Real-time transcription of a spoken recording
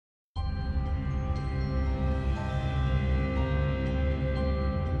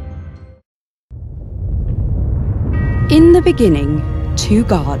In the beginning, two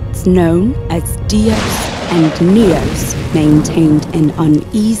gods known as Dios and Neos maintained an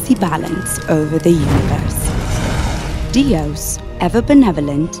uneasy balance over the universe. Dios, ever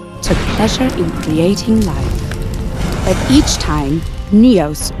benevolent, took pleasure in creating life. But each time,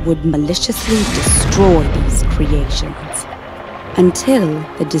 Neos would maliciously destroy these creations, until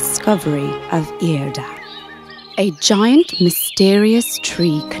the discovery of Irda. A giant, mysterious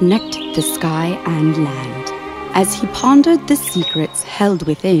tree connected the sky and land. As he pondered the secrets held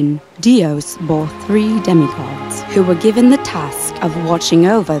within, Dios bore 3 demigods, who were given the task of watching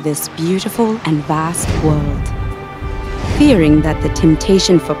over this beautiful and vast world. Fearing that the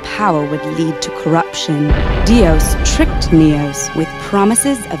temptation for power would lead to corruption, Dios tricked Neos with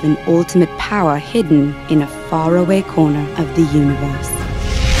promises of an ultimate power hidden in a faraway corner of the universe.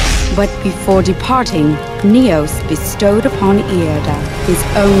 But before departing, Neos bestowed upon Irda his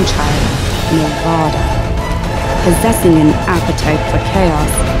own child, Milvada. Possessing an appetite for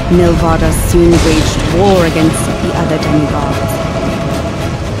chaos, Milvada soon waged war against the other demigods.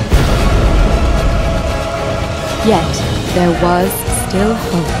 Yet, there was still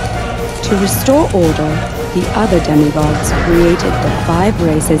hope. To restore order, the other demigods created the 5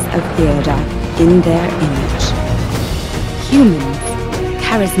 races of Irda in their image. Humans,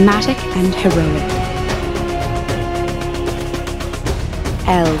 charismatic and heroic.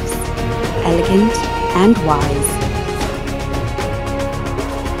 Elves, elegant and wise.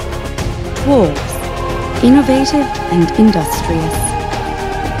 Dwarves, innovative and industrious.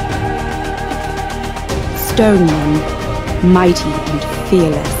 Stone men, mighty and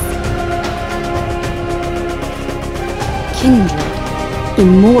fearless. Kindred,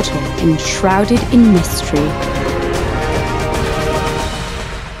 immortal and shrouded in mystery.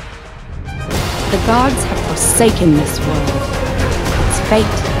 The gods have forsaken this world. Its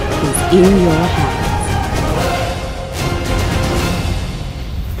fate is in your hands.